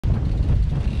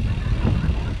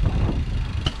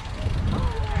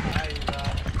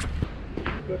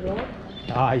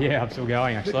Yeah, I'm still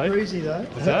going actually. Bit breezy though.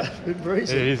 What's that? Bit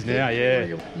breezy. It is now,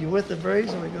 yeah. You with the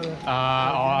breeze or we got a...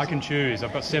 I can choose.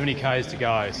 I've got 70 Ks to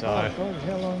go, so... Oh, God,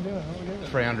 how long do I?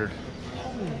 300.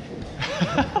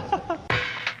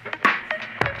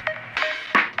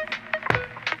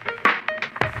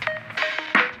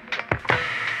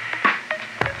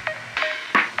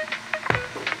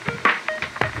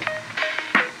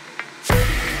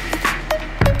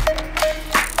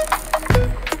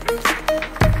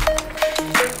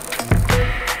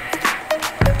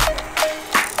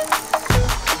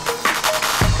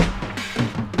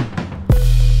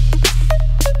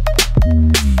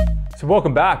 So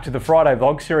welcome back to the Friday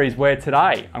vlog series, where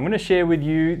today I'm going to share with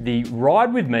you the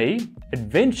Ride With Me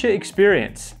adventure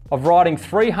experience of riding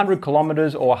 300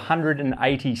 kilometers or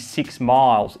 186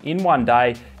 miles in one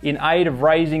day in aid of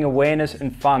raising awareness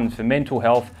and funds for mental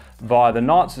health via the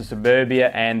Knights of Suburbia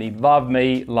and the Love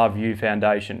Me, Love You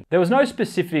Foundation. There was no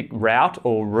specific route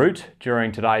or route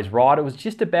during today's ride. It was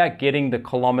just about getting the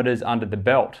kilometers under the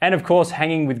belt. And of course,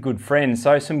 hanging with good friends.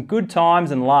 So some good times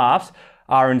and laughs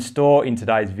are in store in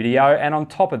today's video. And on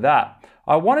top of that,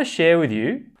 I want to share with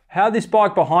you how this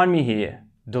bike behind me here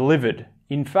delivered.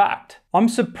 In fact, I'm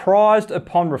surprised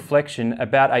upon reflection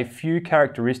about a few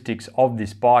characteristics of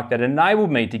this bike that enabled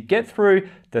me to get through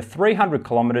the 300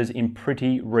 kilometers in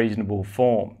pretty reasonable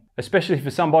form, especially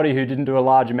for somebody who didn't do a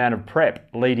large amount of prep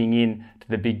leading in to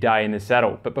the big day in the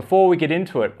saddle. But before we get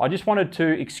into it, I just wanted to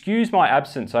excuse my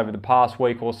absence over the past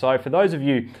week or so. For those of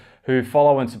you who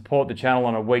follow and support the channel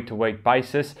on a week-to-week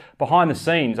basis, behind the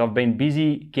scenes, I've been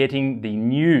busy getting the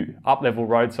new up-level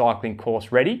road cycling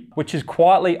course ready, which has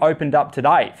quietly opened up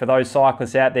today for those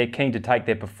cyclists out there keen to take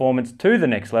their performance to the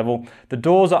next level. The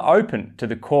doors are open to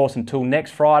the course until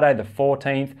next Friday, the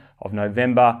 14th of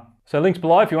November. So links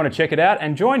below if you want to check it out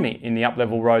and join me in the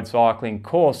up-level road cycling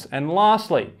course. And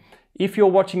lastly, if you're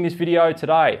watching this video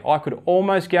today, I could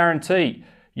almost guarantee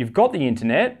you've got the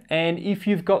internet, and if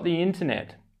you've got the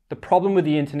internet, the problem with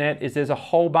the internet is there's a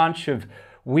whole bunch of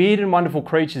weird and wonderful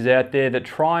creatures out there that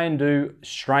try and do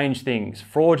strange things,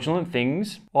 fraudulent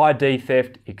things, ID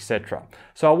theft, etc.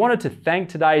 So I wanted to thank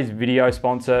today's video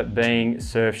sponsor being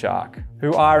Surfshark,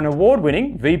 who are an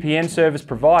award-winning VPN service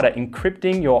provider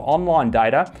encrypting your online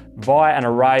data via an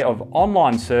array of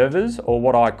online servers, or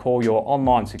what I call your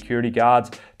online security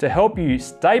guards, to help you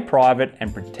stay private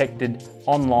and protected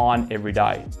online every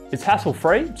day. It's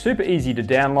hassle-free, super easy to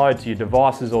download to your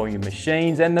devices or your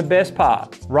machines, and the best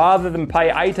part, rather than pay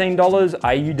 $18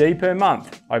 AUD per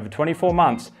month over 24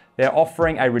 months, they're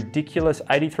offering a ridiculous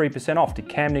 83% off to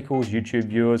Cam Nichols YouTube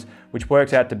viewers, which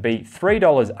works out to be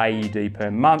 $3 AUD per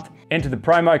month. Enter the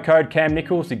promo code Cam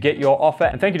Nichols to get your offer.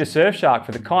 And thank you to Surfshark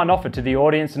for the kind offer to the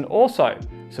audience and also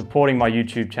supporting my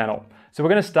YouTube channel. So we're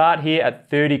going to start here at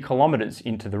 30 kilometers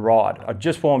into the ride. I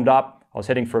just warmed up. I was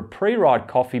heading for a pre-ride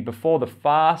coffee before the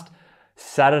fast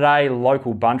Saturday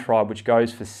local bunch ride, which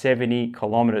goes for 70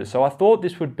 kilometers. So I thought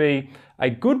this would be a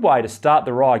good way to start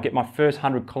the ride, get my first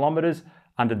 100 kilometers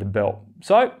under the belt.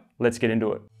 So let's get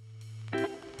into it.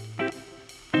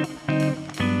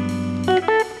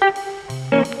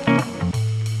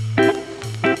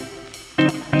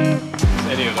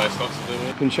 Any of those stocks to do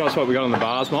with. Can you show us what we got on the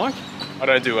bars, Mike? I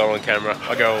don't do well on camera.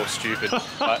 I go all stupid.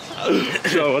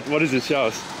 So what does this show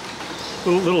us?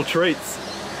 Little treats.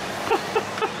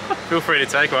 Feel free to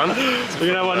take one. We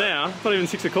can have one now. It's not even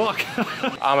 6 o'clock.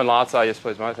 Almond latte, yes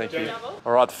please mate, thank you.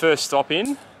 All right, the first stop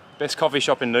in, best coffee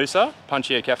shop in Noosa,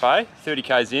 Punch Air Cafe, 30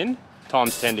 Ks in,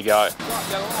 times 10 to go.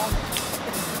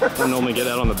 I normally get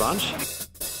that on the bunch.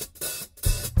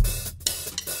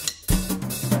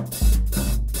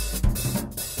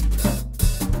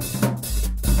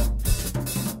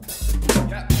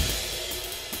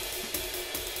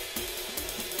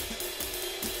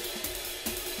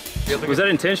 Was that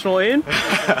intentional, Ian?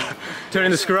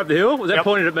 Turning the screw up the hill? Was that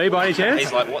pointed at me by any chance?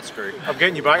 He's like, what screw? I'm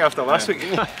getting you back after last week.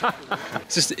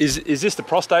 Is this the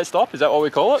prostate stop? Is that what we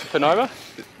call it for Nova?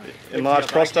 Enlarged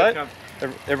prostate?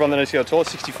 Everyone that needs to go to the toilet,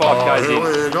 65 Ks in. Here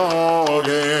we go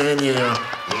again, yeah.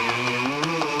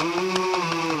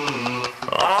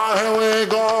 Here we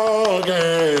go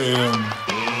again.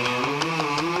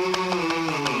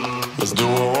 Let's do it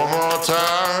one more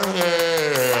time,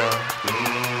 yeah.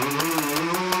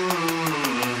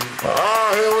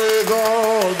 Here we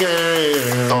go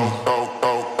again. Oh, oh,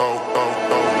 oh, oh,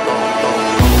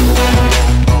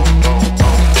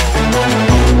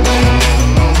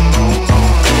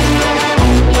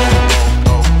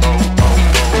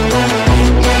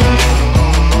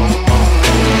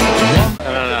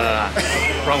 No.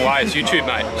 Wrong way, it's YouTube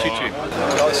mate, it's YouTube.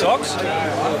 socks.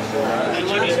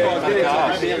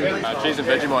 Cheese and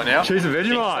Vegemite now. Cheese and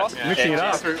Vegemite. Yeah. Mixing it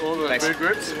up. Through all the food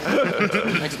groups.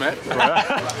 Thanks, mate.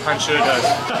 Puncher does.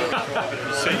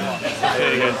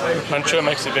 There you go. Puncher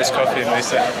makes the best coffee in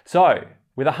Lisa. So,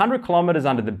 with 100 kilometers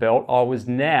under the belt, I was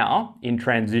now in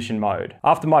transition mode.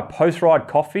 After my post-ride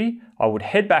coffee, I would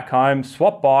head back home,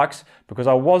 swap bikes, because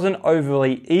I wasn't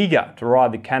overly eager to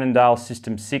ride the Cannondale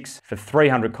SystemSix for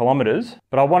 300 kilometers,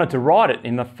 but I wanted to ride it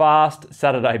in the fast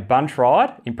Saturday bunch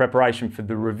ride in preparation for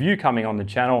the review coming on the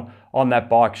channel on that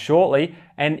bike shortly.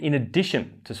 And in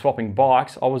addition to swapping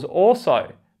bikes, I was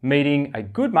also meeting a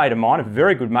good mate of mine, a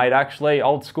very good mate actually,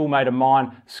 old school mate of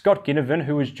mine, Scott Ginnivan,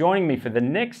 who was joining me for the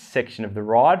next section of the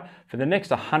ride for the next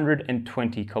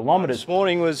 120 kilometers. This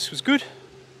morning was good.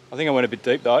 I think I went a bit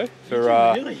deep though for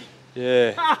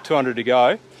yeah, 200 to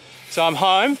go. So I'm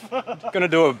home, gonna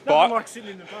do a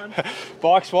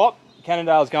bike swap.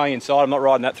 Cannondale's going inside. I'm not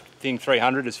riding that thing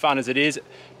 300, as fun as it is.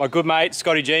 My good mate,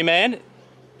 Scotty G man,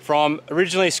 from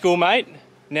originally a schoolmate,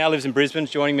 now lives in Brisbane,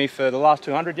 joining me for the last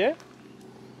 200, yeah?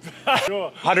 Sure.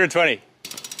 120.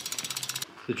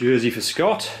 The jersey for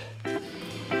Scott.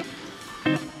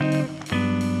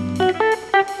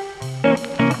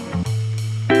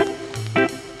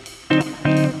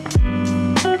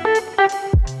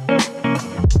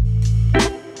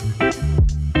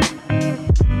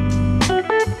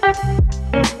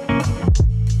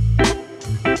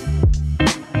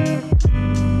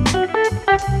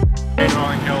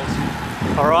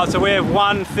 Alright, so we have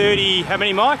 130, how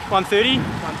many Mike? 130?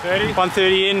 130.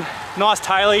 130 in, nice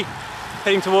tailie,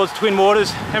 heading towards Twin Waters.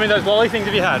 How many of those lolly things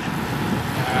have you had?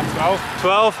 12.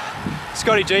 12.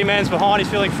 Scotty G-Man's behind,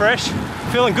 he's feeling fresh.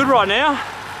 Feeling good right now.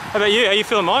 How about you? How you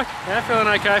feeling, Mike? Yeah, feeling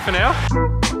okay for now.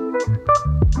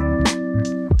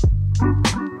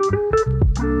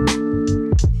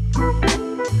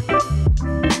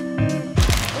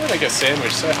 I like a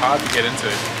sandwich, so hard to get into.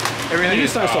 Everything You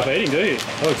is just don't hard. stop eating, do you?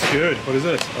 Oh, it's good. What is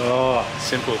it? Oh,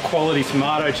 Simple. quality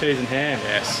tomato, cheese and ham.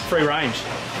 Yes. Free range.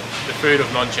 The food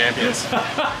of non-champions.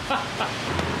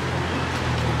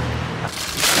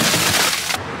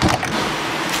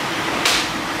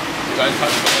 Don't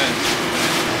touch the lens.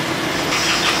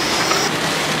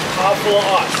 Half full of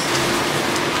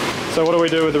ice. So what do we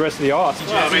do with the rest of the ice?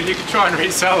 Well, I mean, you could try and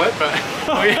resell it, but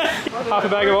Half a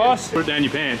bag of ice? Put it down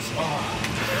your pants.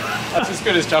 that's as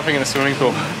good as jumping in a swimming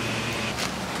pool.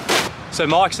 So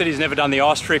Mike said he's never done the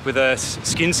ice trick with a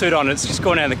skin suit on. It's just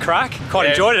gone down the crack. Quite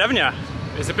enjoyed it, haven't you?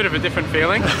 It's a bit of a different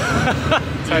feeling.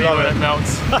 Tell you when it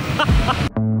melts.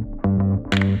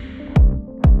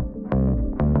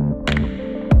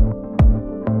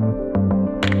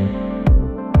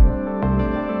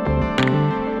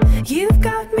 You've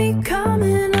got me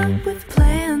coming up with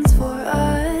plans for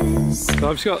us. So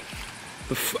I've just got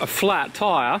a flat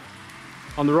tyre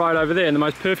on the road over there in the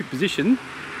most perfect position.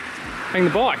 Hang the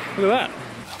bike, look at that.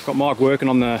 I've got Mike working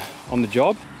on the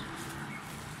job.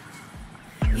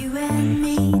 You and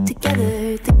me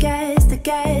together, the gas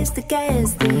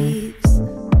leaves.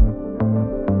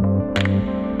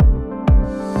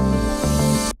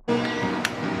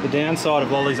 The downside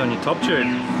of lollies on your top tube,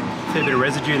 fair bit of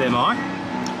residue there, Mike.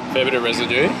 Fair bit of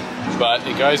residue, but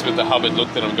it goes with the Hubbard look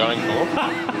that I'm going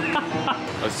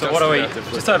for. So what are we,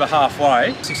 just over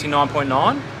halfway,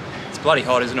 69.9. It's bloody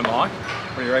hot, isn't it, Mike?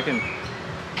 What do you reckon?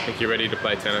 I think you're ready to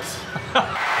play tennis.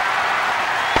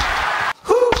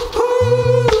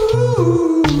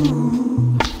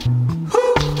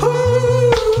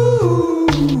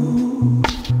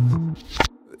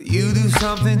 You do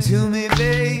something to me,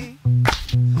 babe.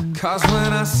 'Cause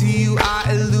when I see you, I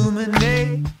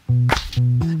illuminate.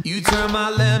 You turn my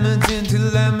lemons into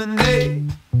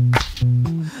lemonade.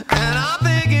 And I'm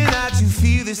thinking that you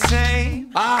feel the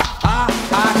same. I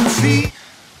can see.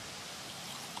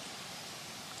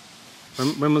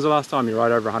 When was the last time you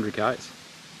rode over 100 Ks?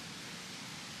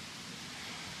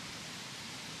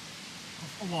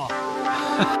 A while.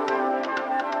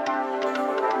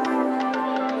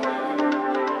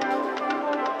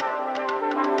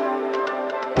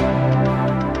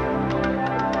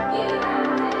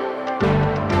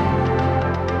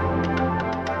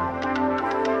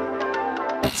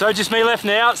 So just me left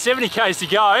now, 70 Ks to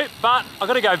go, but I've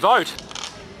got to go vote.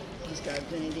 Just go open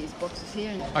any of these boxes here.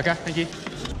 And Okay, thank you.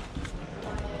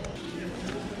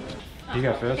 You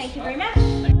go first. thank you very much.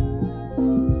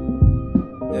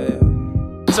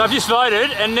 So I've just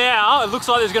voted, and now it looks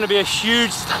like there's going to be a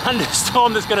huge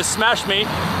thunderstorm that's going to smash me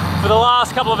for the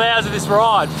last couple of hours of this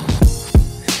ride.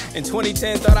 In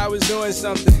 2010, thought I was doing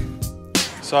something.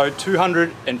 So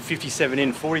 257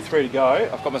 in, 43 to go.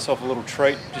 I've got myself a little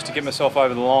treat just to get myself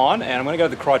over the line, and I'm going to go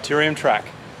to the criterium track.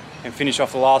 and finish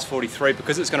off the last 43.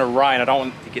 Because it's going to rain, I don't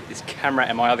want to get this camera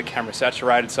and my other camera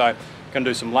saturated, so I'm going to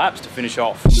do some laps to finish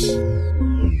off.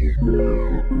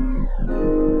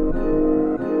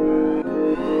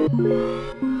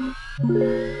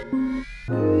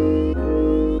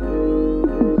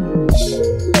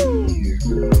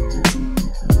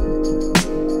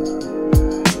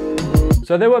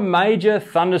 So there were major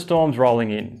thunderstorms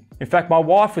rolling in. In fact, my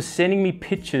wife was sending me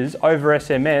pictures over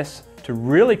SMS to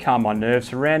really calm my nerves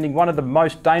surrounding one of the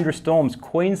most dangerous storms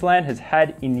Queensland has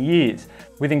had in years,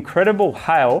 with incredible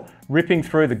hail ripping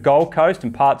through the Gold Coast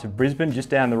and parts of Brisbane just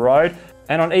down the road.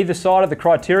 And on either side of the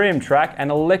Criterium track,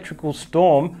 an electrical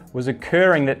storm was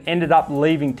occurring that ended up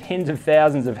leaving tens of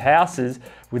thousands of houses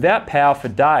without power for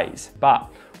days. But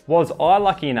was I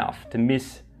lucky enough to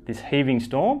miss this heaving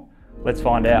storm? Let's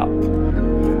find out.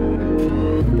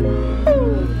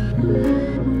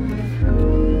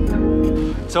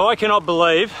 So I cannot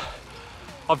believe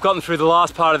I've gotten through the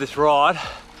last part of this ride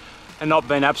and not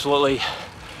been absolutely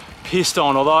pissed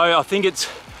on, although I think it's,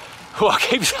 well, I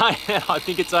keep saying that, I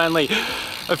think it's only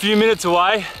a few minutes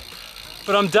away,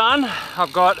 but I'm done.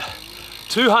 I've got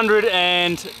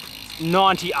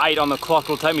 298 on the clock.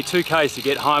 It'll take me 2 Ks to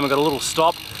get home. I've got a little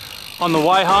stop on the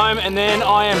way home and then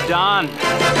I am done.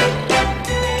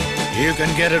 You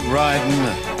can get it riding,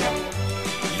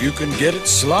 you can get it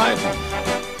sliding,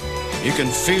 you can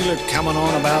feel it coming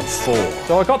on about 4.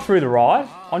 So I got through the ride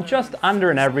on just under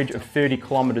an average of 30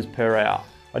 kilometers per hour.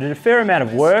 I did a fair amount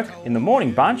of work in the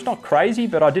morning bunch, not crazy,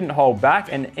 but I didn't hold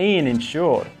back, and Ian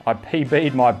ensured I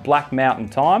PB'd my Black Mountain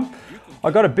time. I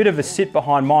got a bit of a sit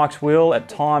behind Mike's wheel at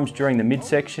times during the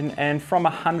midsection, and from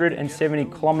 170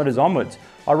 kilometers onwards,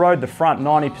 I rode the front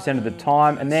 90% of the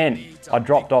time, and then I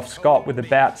dropped off Scott with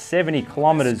about 70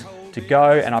 kilometers to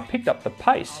go, and I picked up the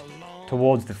pace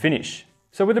towards the finish.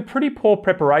 So with a pretty poor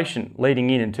preparation leading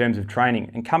in terms of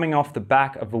training, and coming off the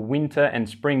back of a winter and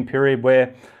spring period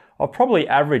where I've probably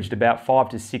averaged about 5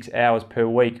 to 6 hours per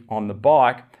week on the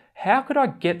bike, how could I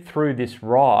get through this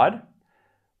ride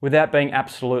without being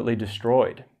absolutely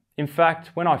destroyed? In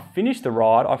fact, when I finished the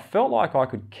ride, I felt like I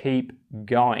could keep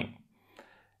going.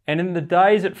 And in the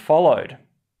days that followed,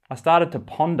 I started to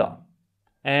ponder,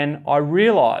 and I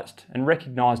realized and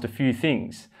recognized a few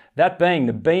things. That being,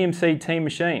 the BMC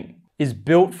Teamachine is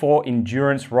built for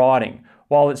endurance riding.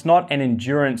 While it's not an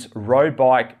endurance road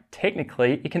bike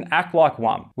technically, it can act like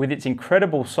one with its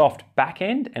incredible soft back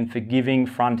end and forgiving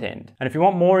front end. And if you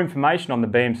want more information on the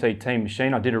BMC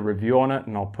Teamachine, I did a review on it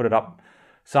and I'll put it up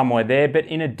somewhere there. But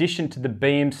in addition to the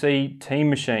BMC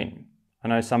Teamachine, I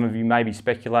know some of you may be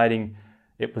speculating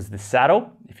it was the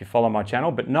saddle, if you follow my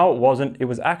channel, but no, it wasn't. It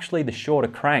was actually the shorter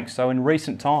cranks. So in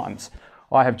recent times,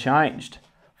 I have changed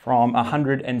from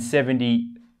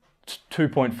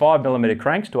 172.5 millimeter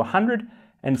cranks to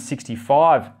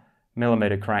 165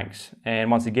 millimeter cranks. And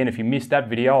once again, if you missed that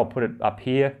video, I'll put it up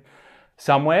here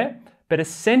somewhere. But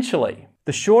essentially,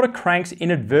 the shorter cranks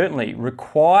inadvertently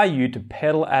require you to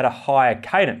pedal at a higher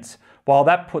cadence. While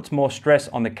that puts more stress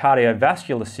on the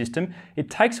cardiovascular system, it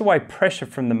takes away pressure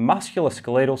from the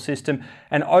musculoskeletal system,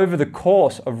 and over the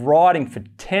course of riding for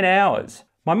 10 hours,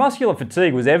 my muscular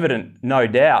fatigue was evident, no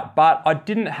doubt, but I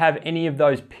didn't have any of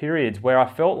those periods where I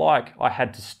felt like I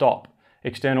had to stop,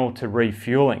 external to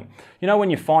refueling. You know,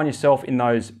 when you find yourself in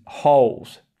those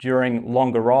holes during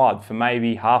longer rides for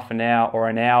maybe half an hour or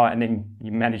an hour, and then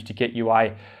you manage to get your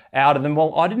way out of them.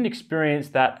 Well, I didn't experience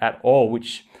that at all,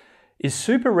 which is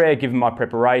super rare given my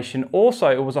preparation. Also,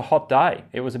 it was a hot day.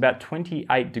 It was about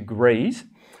 28 degrees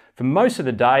for most of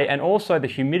the day, and also the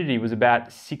humidity was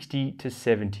about 60 to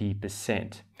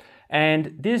 70%.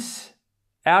 And this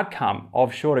outcome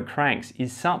of shorter cranks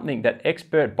is something that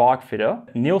expert bike fitter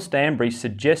Neil Stanbury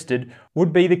suggested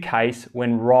would be the case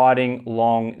when riding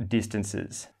long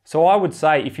distances. So I would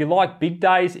say if you like big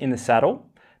days in the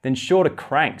saddle, then shorter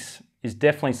cranks is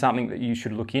definitely something that you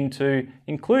should look into,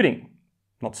 including,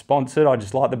 not sponsored, I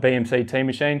just like the BMC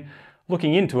Teamachine,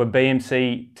 looking into a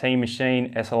BMC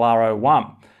Teamachine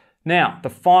SLR01. Now, the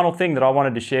final thing that I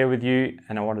wanted to share with you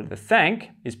and I wanted to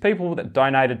thank is people that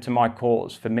donated to my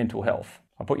cause for mental health.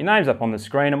 I put your names up on the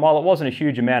screen, and while it wasn't a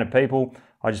huge amount of people,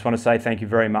 I just want to say thank you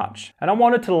very much. And I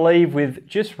wanted to leave with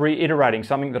just reiterating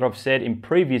something that I've said in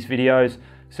previous videos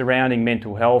surrounding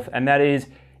mental health, and that is,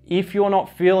 if you're not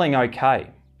feeling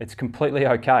okay, it's completely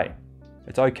okay.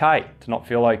 It's okay to not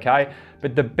feel okay,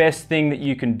 but the best thing that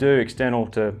you can do external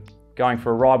to going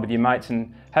for a ride with your mates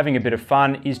and having a bit of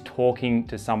fun is talking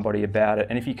to somebody about it.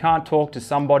 And if you can't talk to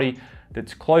somebody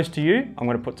that's close to you, I'm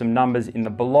going to put some numbers in the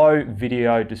below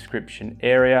video description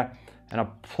area, and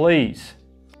please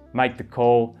make the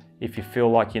call if you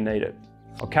feel like you need it.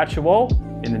 I'll catch you all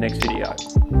in the next video.